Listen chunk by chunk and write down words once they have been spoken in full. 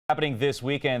Happening this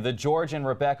weekend, the George and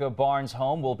Rebecca Barnes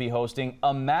home will be hosting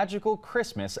a magical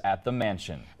Christmas at the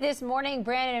mansion. This morning,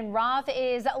 Brandon Roth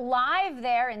is live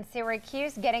there in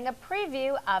Syracuse getting a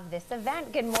preview of this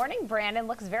event. Good morning, Brandon.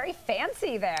 Looks very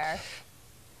fancy there.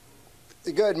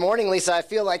 Good morning, Lisa. I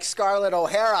feel like Scarlett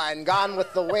O'Hara and Gone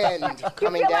with the Wind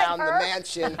coming down the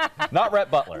mansion. Not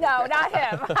Rhett Butler. No, not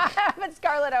him, but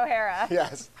Scarlett O'Hara.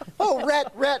 Yes. Oh,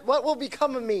 Rhett, what will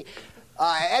become of me?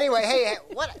 Anyway, hey,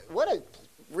 what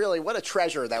a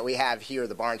treasure that we have here,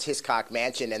 the Barnes Hiscock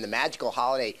Mansion, and the magical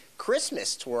holiday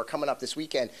Christmas tour coming up this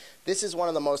weekend. This is one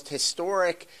of the most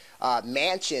historic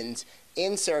mansions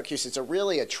in Syracuse. It's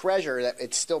really a treasure that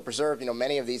it's still preserved. You know,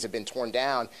 many of these have been torn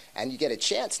down, and you get a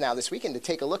chance now this weekend to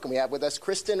take a look. And we have with us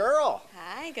Kristen Earle.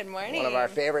 Hi, good morning. One of our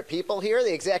favorite people here,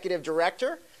 the executive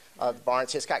director of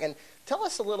Barnes Hiscock. And tell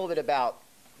us a little bit about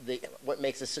what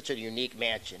makes this such a unique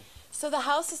mansion. So the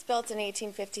house was built in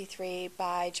 1853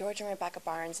 by George and Rebecca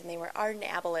Barnes, and they were ardent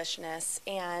abolitionists.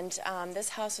 And this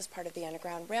house was part of the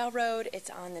Underground Railroad. It's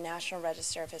on the National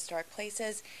Register of Historic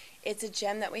Places. It's a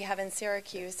gem that we have in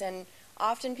Syracuse, and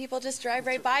often people just drive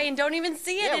right by and don't even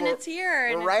see it, and it's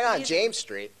here. We're right on James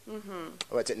Street.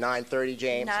 What's it, 930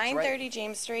 James? 930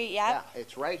 James Street, Yeah,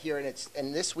 it's right here,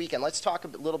 and this weekend, let's talk a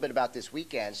little bit about this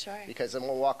weekend. Sure. Because then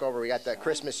we'll walk over. We got the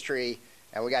Christmas tree,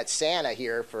 and we got Santa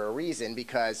here for a reason,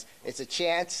 because it's a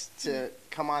chance to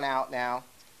come on out now.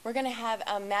 We're going to have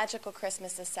a magical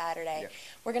Christmas this Saturday. Yeah.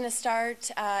 We're going to start,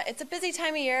 it's a busy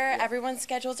time of year. Yeah. Everyone's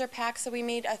schedules are packed, so we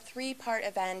made a 3-part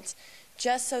event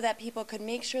just so that people could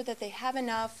make sure that they have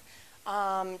enough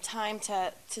time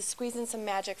to squeeze in some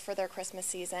magic for their Christmas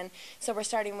season. So we're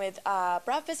starting with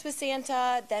breakfast with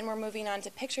Santa, then we're moving on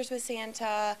to pictures with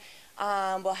Santa.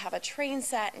 We'll have a train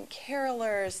set and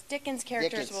carolers, Dickens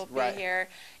characters will be here.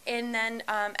 And then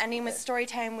ending with story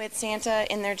time with Santa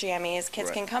in their jammies. Kids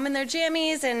can come in their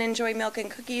jammies and enjoy milk and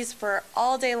cookies for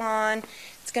all day long.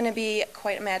 It's going to be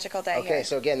quite a magical day here. Okay,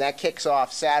 so again, that kicks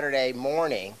off Saturday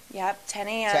morning. Yep, 10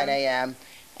 a.m. 10 a.m.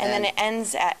 And then it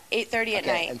ends at 8:30 at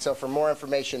night. And so for more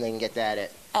information, they can get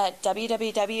that at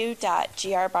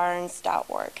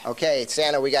www.grbarnes.org. Okay,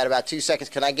 Santa, we got about 2 seconds.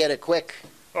 Can I get a quick...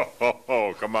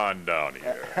 Oh, come on down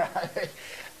here.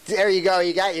 There you go.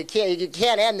 You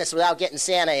can't end this without getting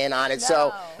Santa in on it. No.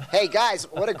 So, hey guys,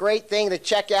 what a great thing to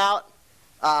check out.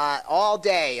 All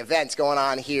day events going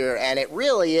on here, and it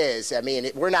really is. I mean,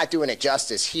 we're not doing it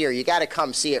justice here. You got to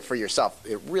come see it for yourself.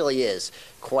 It really is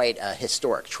quite a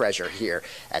historic treasure here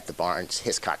at the Barnes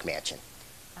Hiscock Mansion.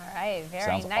 All right, very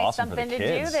Sounds nice. awesome Something for the to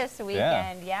do kids. this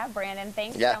weekend. Yeah, Brandon,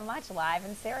 thanks so much. Live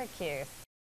in Syracuse.